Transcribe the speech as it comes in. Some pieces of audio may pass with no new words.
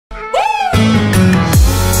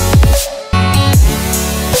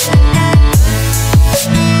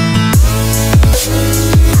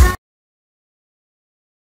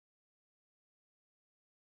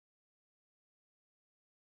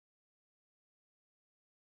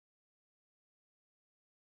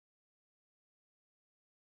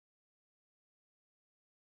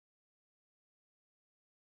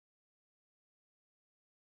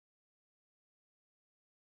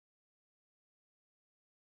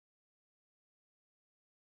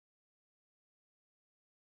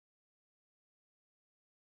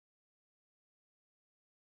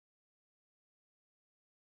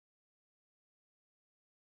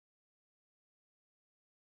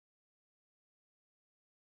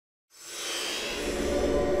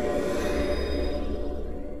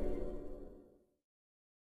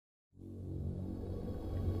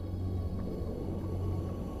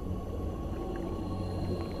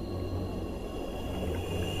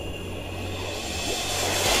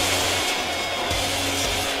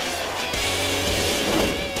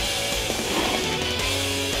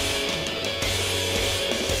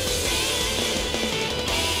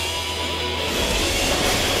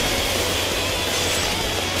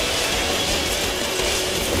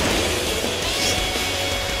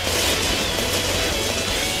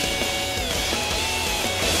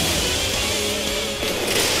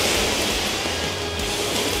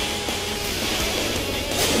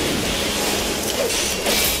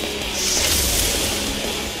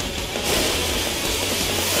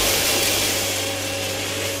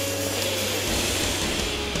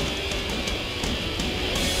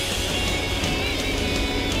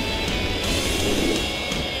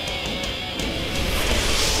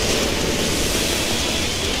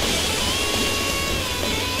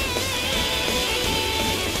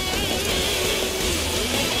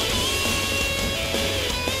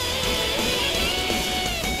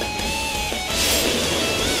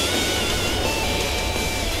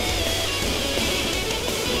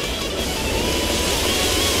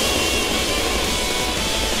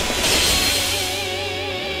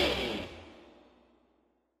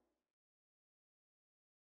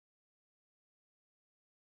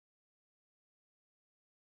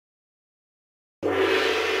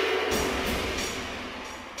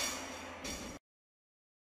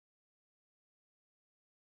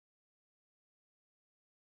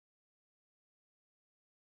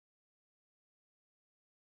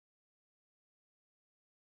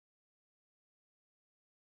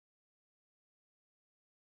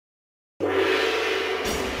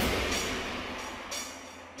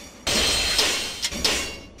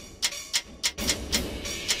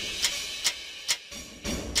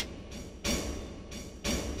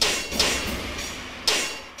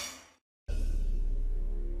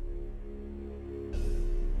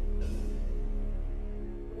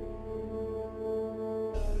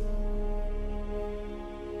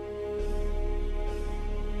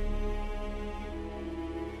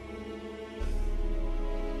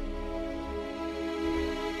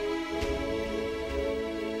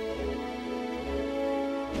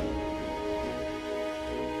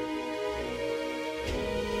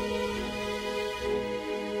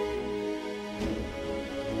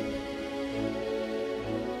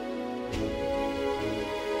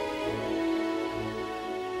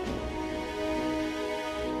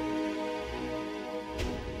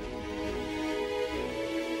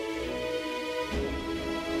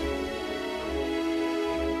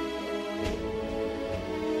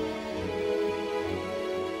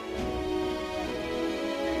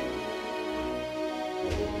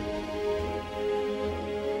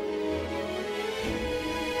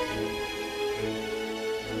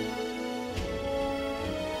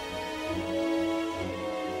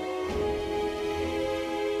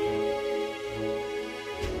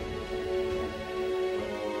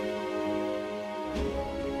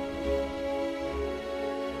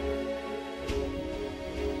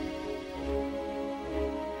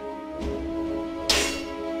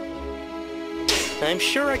I'm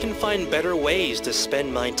sure I can find better ways to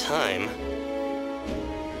spend my time.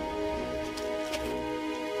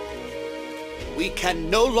 We can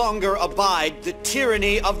no longer abide the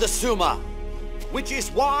tyranny of the Summa, which is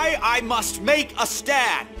why I must make a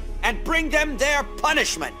stand and bring them their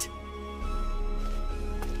punishment.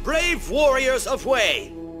 Brave warriors of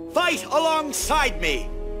Wei, fight alongside me!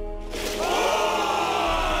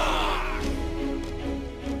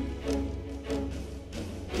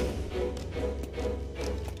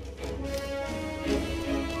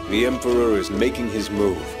 The Emperor is making his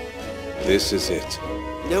move. This is it.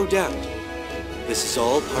 No doubt. This is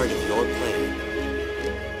all part of your plan.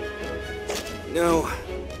 No,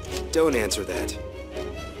 don't answer that.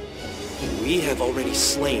 We have already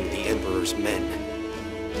slain the Emperor's men.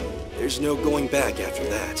 There's no going back after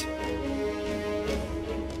that.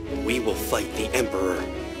 We will fight the Emperor.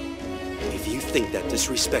 If you think that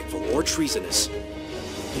disrespectful or treasonous,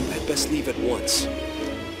 you had best leave at once.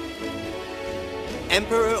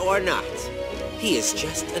 Emperor or not, he is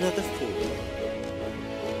just another fool.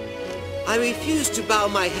 I refuse to bow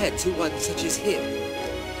my head to one such as him.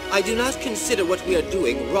 I do not consider what we are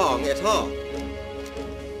doing wrong at all.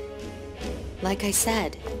 Like I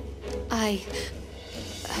said,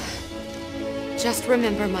 just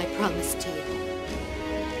remember my promise to you.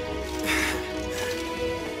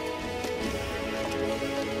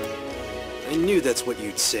 I knew that's what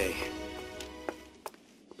you'd say.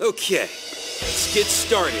 Okay. Let's get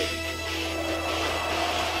started.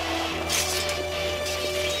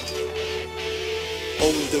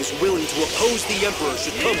 Only those willing to oppose the Emperor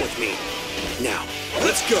should come with me. Now,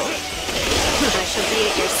 let's go! I shall be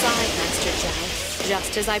at your side, Master Jai,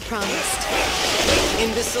 just as I promised.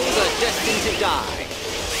 Imbeciles are destined to die,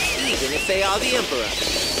 even if they are the Emperor.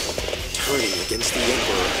 Turning against the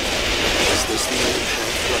Emperor. Is this the only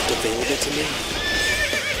path left available to me?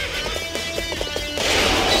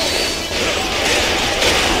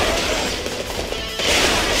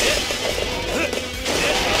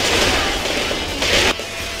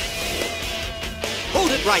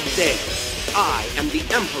 Right there. I am the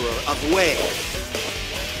Emperor of Wei.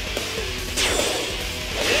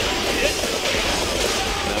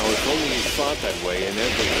 Now, if only you fought that way in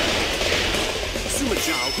every battle. Sima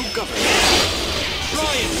Zhao, who governs?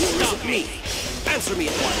 Try and stop me! Answer me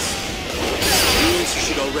at once. The answer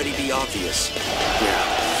should already be obvious. Now,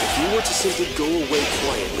 if you were to simply go away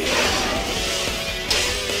quietly...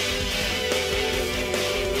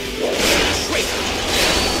 Traitor!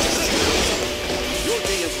 Your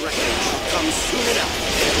day of reckoning comes soon enough.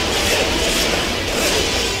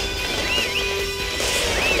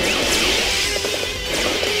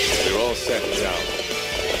 They're all set, Zhao.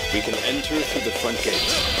 We can enter through the front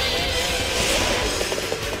gates.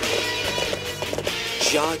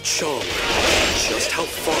 Jia Chong, just how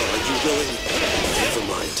far are you willing? Never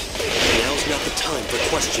mind. Now's not the time for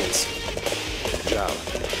questions. Zhao,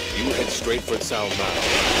 you head straight for Cao Mao.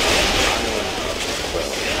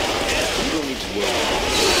 Well, you don't need to worry.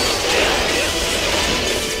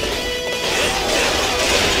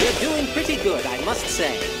 You're doing pretty good, I must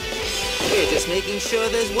say. We're just making sure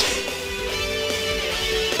there's one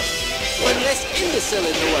less imbecile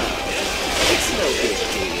in the world. It's no big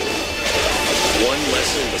deal. One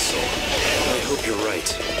less imbecile. I hope you're right.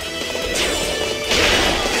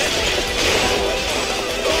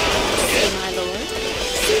 See, my lord?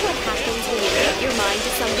 See what happens when you put your mind to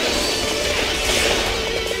something?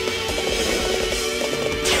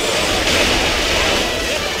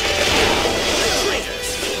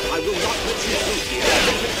 I will not let you through here,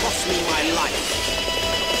 even if it costs me my life.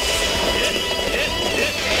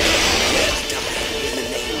 I die in the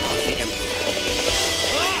name of the Emperor.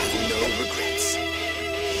 I have no regrets.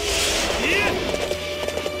 You know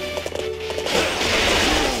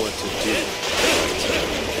what to do.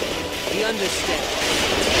 We understand.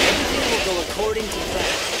 Everything will go according to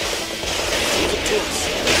plan. Leave it to us.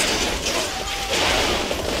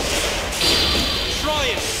 Try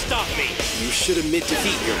and stop me! You should admit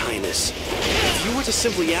defeat, Your Highness. If you were to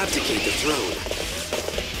simply abdicate the throne,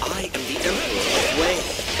 I am the Emperor of Wei.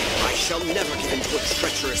 I shall never give in to a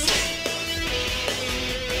treacherous...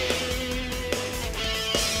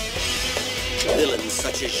 villains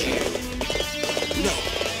such as you. No,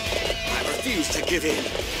 I refuse refuse to give in.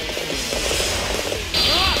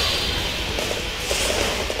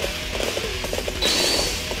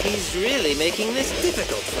 He's really making this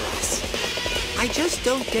difficult for us. I just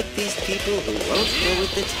don't get these people who won't go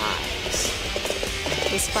with the times.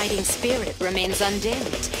 His fighting spirit remains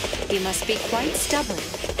undimmed. He must be quite stubborn.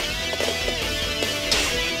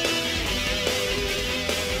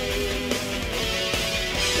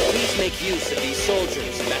 Please make use of these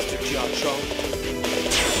soldiers, Master Jiachong.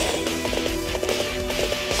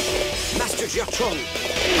 Master Jiachong,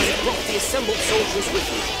 I have brought the assembled soldiers with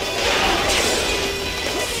me.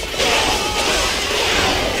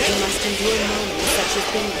 You must endure moments such as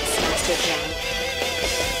these, Master Jiang.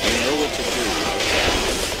 You know what to do.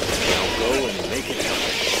 Now go and make it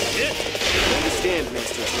happen. I understand,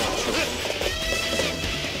 Master Jiachong.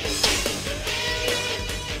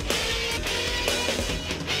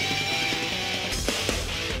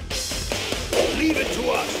 Leave it to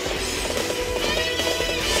us!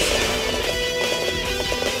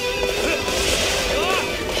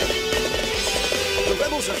 The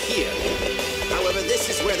rebels are here. However, this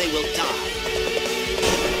is where they will die.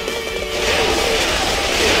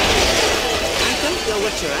 I don't know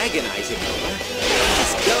what you're agonizing over.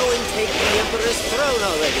 Just go and take the Emperor's throne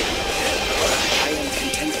already. I am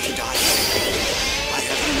content to die. I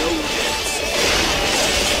have no regrets.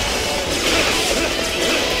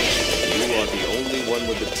 You are the only one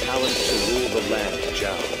with the talent to rule the land,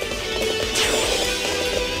 Zhao.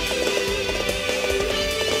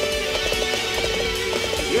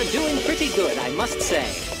 You're doing pretty good, I must say.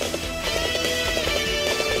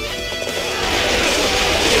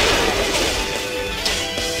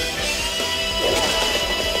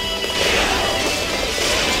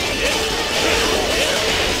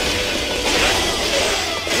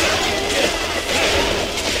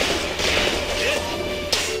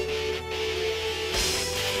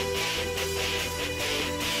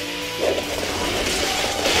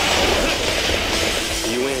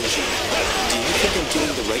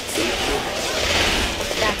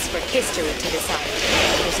 That's for history to decide.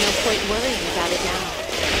 There's no point worrying about it now.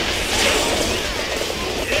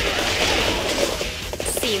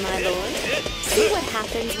 See, my lord? See what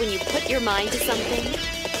happens when you put your mind to something?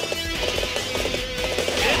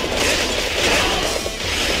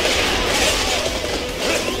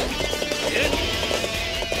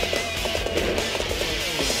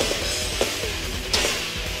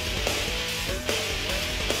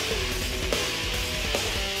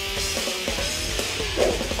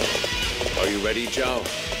 Ready, Zhao?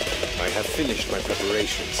 I have finished my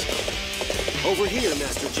preparations. Over here,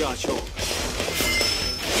 Master Jiachong.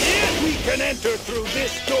 We can enter through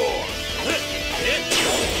this door.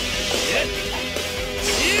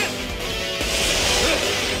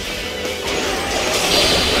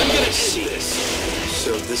 I'm gonna see this.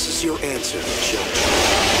 So this is your answer, Jiachong.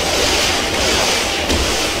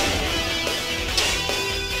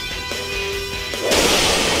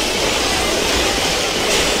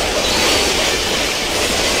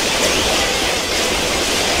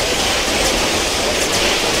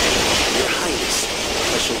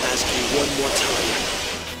 One more time.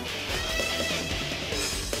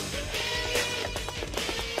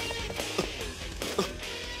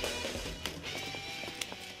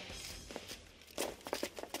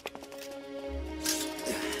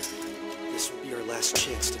 This will be our last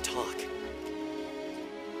chance to talk.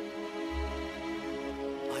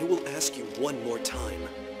 I will ask you one more time.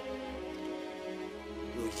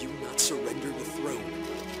 Will you not surrender the throne,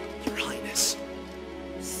 Your Highness?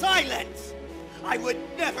 Silence! I would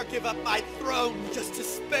never give up my throne just to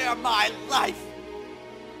spare my life!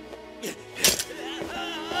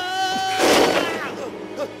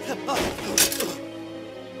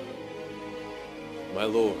 My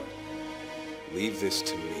lord, leave this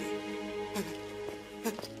to me.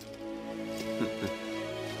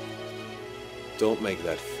 Don't make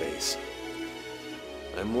that face.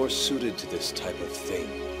 I'm more suited to this type of thing.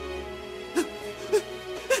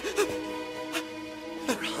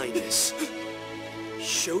 Your Highness,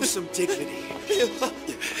 show some dignity.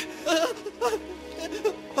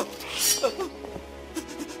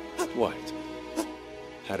 What?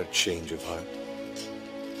 Had a change of heart?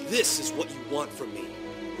 This is what you want from me,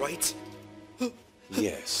 right?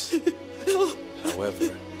 Yes.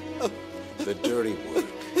 However, the dirty work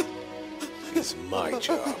is my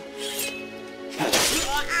job.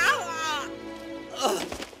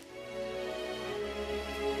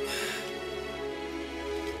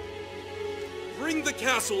 Bring the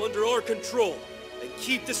castle under our control and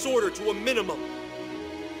keep disorder to a minimum.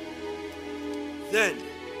 Then,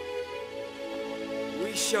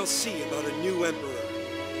 we shall see about a new emperor.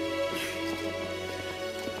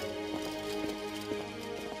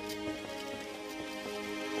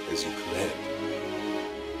 as you command.